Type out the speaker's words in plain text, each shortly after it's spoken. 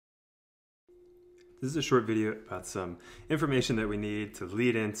This is a short video about some information that we need to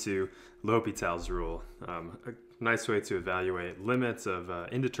lead into L'Hopital's rule, a nice way to evaluate limits of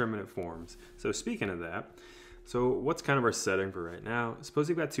indeterminate forms. So speaking of that, so what's kind of our setting for right now? Suppose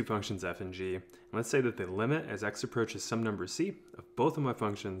you've got two functions f and g, and let's say that the limit as x approaches some number c of both of my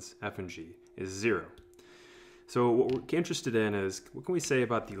functions f and g is 0. So what we're interested in is, what can we say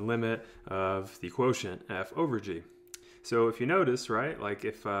about the limit of the quotient f over g? So if you notice, right, like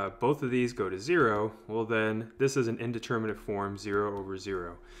if both of these go to 0, well then this is an indeterminate form, 0 over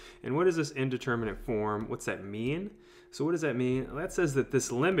 0. And what is this indeterminate form? What's that mean? So what does that mean? Well, that says that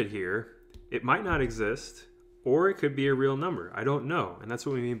this limit here, it might not exist, or it could be a real number. I don't know. And that's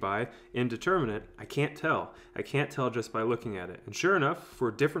what we mean by indeterminate. I can't tell. I can't tell just by looking at it. And sure enough, for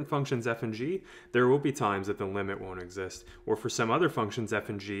different functions f and g, there will be times that the limit won't exist. Or for some other functions f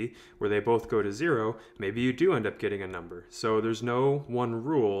and g, where they both go to 0, maybe you do end up getting a number. So there's no one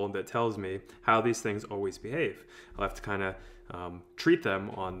rule that tells me how these things always behave. I'll have to kind of treat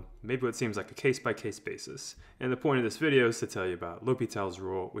them on maybe what seems like a case-by-case basis. And the point of this video is to tell you about L'Hopital's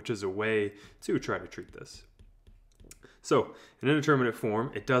rule, which is a way to try to treat this. So, an indeterminate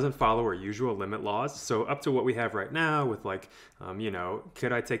form, it doesn't follow our usual limit laws. So up to what we have right now with like,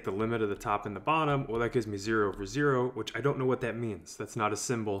 could I take the limit of the top and the bottom? Well, that gives me 0 over 0, which I don't know what that means. That's not a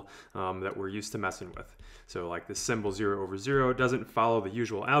symbol that we're used to messing with. So like this symbol 0 over 0 doesn't follow the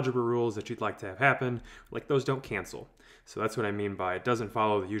usual algebra rules that you'd like to have happen. Like those don't cancel. So that's what I mean by it doesn't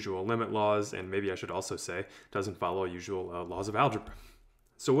follow the usual limit laws, and maybe I should also say it doesn't follow usual laws of algebra.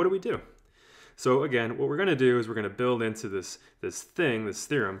 So what do we do? So again, what we're going to do is we're going to build into this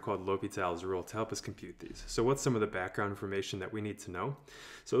theorem called L'Hopital's rule to help us compute these. So what's some of the background information that we need to know?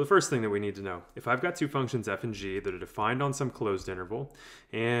 So the first thing that we need to know, if I've got two functions f and g that are defined on some closed interval,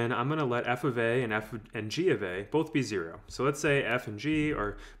 and I'm going to let f of a and g of a both be 0. So let's say f and g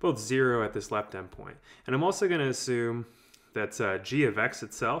are both 0 at this left endpoint. And I'm also going to assume that g of x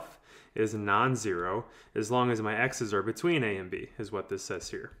itself is non-zero as long as my x's are between a and b, is what this says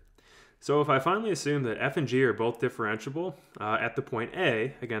here. So if I finally assume that f and g are both differentiable at the point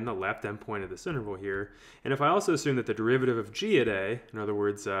a, again the left endpoint of this interval here, and if I also assume that the derivative of g at a, in other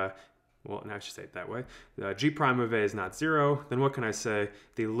words, well, I should say it that way, g prime of a is not 0, then what can I say?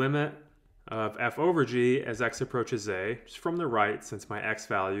 The limit of f over g as x approaches a, just from the right, since my x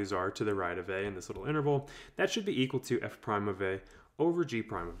values are to the right of a in this little interval, that should be equal to f prime of a over g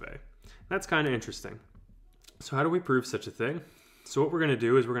prime of a. That's kind of interesting. So how do we prove such a thing? So what we're going to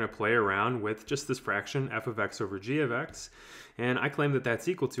do is we're going to play around with just this fraction f of x over g of x, and I claim that that's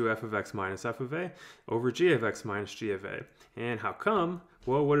equal to f of x minus f of a over g of x minus g of a. And how come?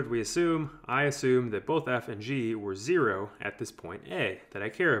 Well, what did we assume? I assumed that both f and g were 0 at this point a that I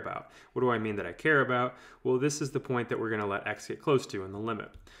care about. What do I mean that I care about? Well, this is the point that we're going to let x get close to in the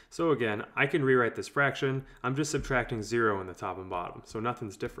limit. So again, I can rewrite this fraction. I'm just subtracting 0 in the top and bottom, so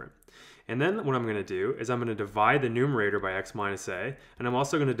nothing's different. And then what I'm going to do is I'm going to divide the numerator by x minus a, and I'm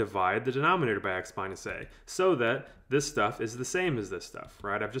also going to divide the denominator by x minus a, so that this stuff is the same as this stuff,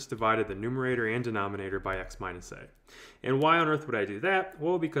 right? I've just divided the numerator and denominator by x minus a. And why on earth would I do that?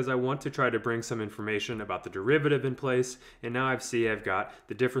 Well, because I want to try to bring some information about the derivative in place, and now I've got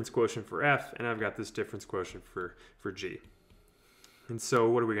the difference quotient for f, and I've got this difference quotient for g. And so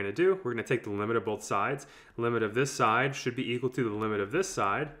what are we going to do? We're going to take the limit of both sides. The limit of this side should be equal to the limit of this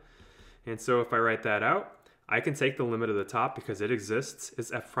side. And so if I write that out, I can take the limit of the top because it exists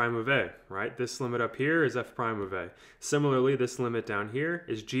is f prime of a, right? This limit up here is f prime of a. Similarly, this limit down here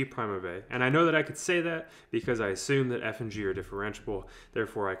is g prime of a. And I know that I could say that because I assume that f and g are differentiable.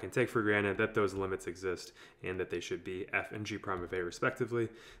 Therefore, I can take for granted that those limits exist and that they should be f and g prime of a respectively.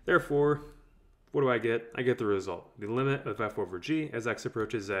 Therefore, what do I get? I get the result. The limit of f over g as x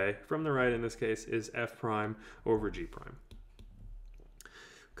approaches a, from the right in this case, is f prime over g prime.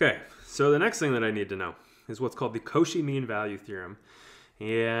 Okay, so the next thing that I need to know is what's called the Cauchy Mean Value Theorem.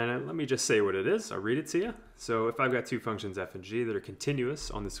 And let me just say what it is. I'll read it to you. So if I've got two functions f and g that are continuous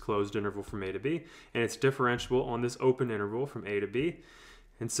on this closed interval from a to b, and it's differentiable on this open interval from a to b,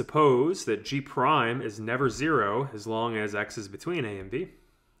 and suppose that g prime is never 0 as long as x is between a and b,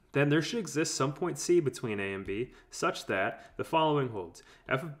 then there should exist some point c between a and b such that the following holds.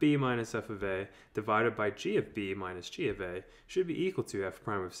 F of b minus f of a divided by g of b minus g of a should be equal to f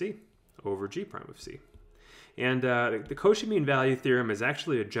prime of c over g prime of c. And the Cauchy mean value theorem is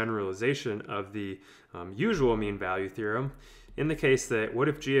actually a generalization of the usual mean value theorem in the case that what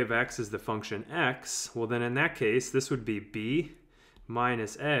if g of x is the function x? Well, then in that case, this would be b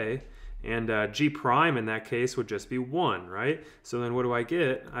minus a, and g prime in that case would just be 1, right? So then what do I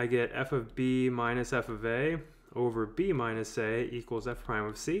get? I get f of b minus f of a over b minus a equals f prime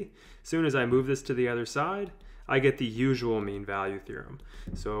of c. As soon as I move this to the other side, I get the usual mean value theorem.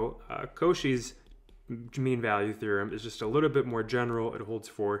 So Cauchy's mean value theorem is just a little bit more general. It holds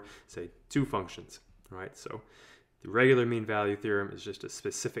for, say, two functions, right? So the regular mean value theorem is just a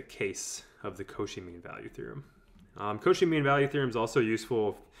specific case of the Cauchy mean value theorem. Cauchy mean value theorem is also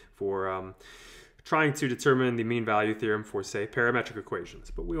useful for trying to determine the mean value theorem for, say, parametric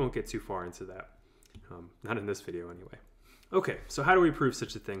equations, but we won't get too far into that. Not in this video anyway. Okay, so how do we prove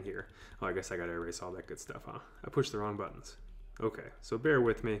such a thing here? Oh, I guess I gotta erase all that good stuff, huh? I pushed the wrong buttons. Okay, so bear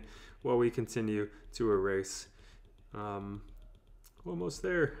with me while we continue to erase. Almost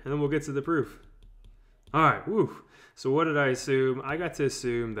there, and then we'll get to the proof. All right, woo. So what did I assume? I got to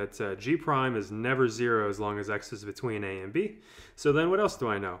assume that g prime is never 0 as long as x is between a and b. So then what else do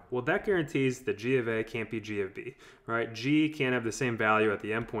I know? Well, that guarantees that g of a can't be g of b, right? G can't have the same value at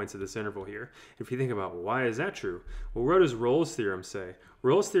the endpoints of this interval here. If you think about why is that true? Well, what does Rolle's theorem say?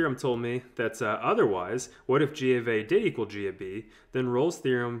 Rolle's theorem told me that otherwise, what if g of a did equal g of b? Then Rolle's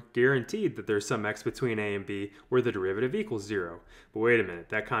theorem guaranteed that there's some x between a and b where the derivative equals 0. But wait a minute,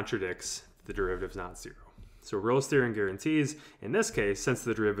 that contradicts the derivative's not 0. So Rolle's theorem guarantees, in this case, since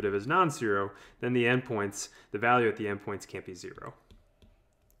the derivative is non-zero, then the value at the endpoints can't be 0.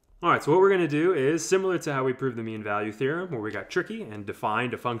 All right, so what we're going to do is similar to how we proved the mean value theorem, where we got tricky and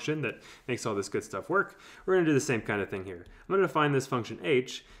defined a function that makes all this good stuff work. We're going to do the same kind of thing here. I'm going to define this function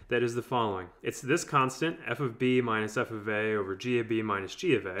h that is the following. It's this constant, f of b minus f of a over g of b minus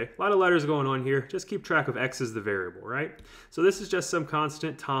g of a. A lot of letters going on here. Just keep track of x as the variable, right? So this is just some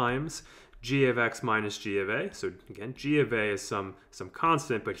constant times g of x minus g of a. So again, g of a is some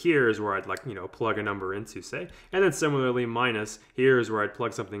constant, but here is where I'd like, plug a number into, say. And then similarly, minus, here is where I'd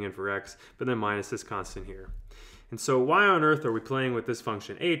plug something in for x, but then minus this constant here. And so why on earth are we playing with this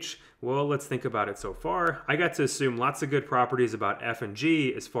function h? Well, let's think about it so far. I got to assume lots of good properties about f and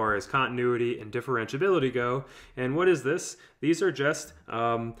g as far as continuity and differentiability go. And what is this? These are just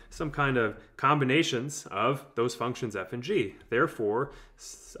some kind of combinations of those functions f and g. Therefore,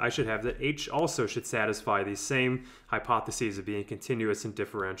 I should have that h also should satisfy these same hypotheses of being continuous and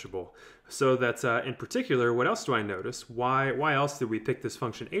differentiable. So that in particular, what else do I notice? Why else did we pick this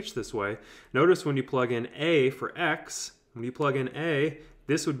function h this way? Notice when you plug in a for x, when you plug in a,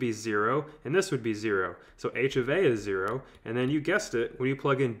 this would be 0, and this would be 0. So h of a is 0, and then you guessed it, when you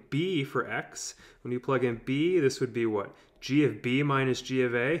plug in b for x, when you plug in b, this would be what? G of b minus g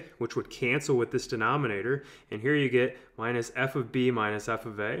of a, which would cancel with this denominator, and here you get minus f of b minus f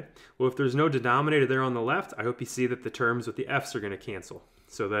of a. Well, if there's no denominator there on the left, I hope you see that the terms with the f's are going to cancel.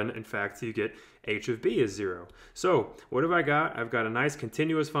 So then, in fact, you get h of b is 0. So what have I got? I've got a nice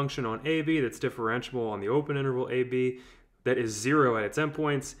continuous function on ab that's differentiable on the open interval ab that is 0 at its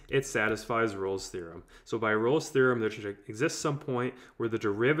endpoints. It satisfies Rolle's theorem. So by Rolle's theorem, there should exist some point where the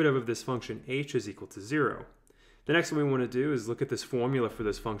derivative of this function h is equal to 0. The next thing we want to do is look at this formula for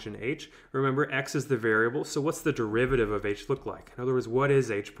this function h. Remember, x is the variable, so what's the derivative of h look like? In other words, what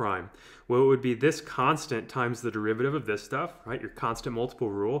is h prime? Well, it would be this constant times the derivative of this stuff, right? Your constant multiple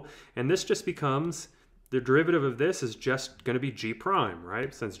rule. And this just becomes, the derivative of this is just going to be g prime,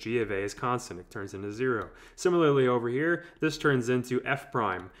 right? Since g of a is constant, it turns into 0. Similarly over here, this turns into f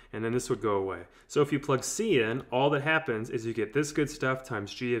prime, and then this would go away. So if you plug c in, all that happens is you get this good stuff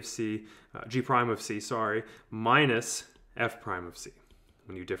times g prime of c, minus f prime of c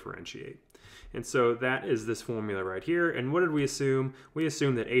when you differentiate. And so that is this formula right here. And what did we assume? We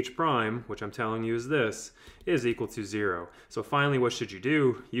assumed that h prime, which I'm telling you is this, is equal to 0. So finally, what should you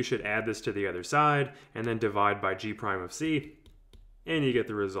do? You should add this to the other side and then divide by g prime of c, and you get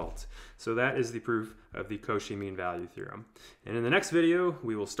the result. So that is the proof of the Cauchy mean value theorem. And in the next video,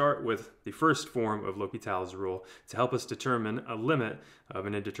 we will start with the first form of L'Hopital's rule to help us determine a limit of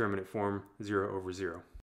an indeterminate form 0 over 0.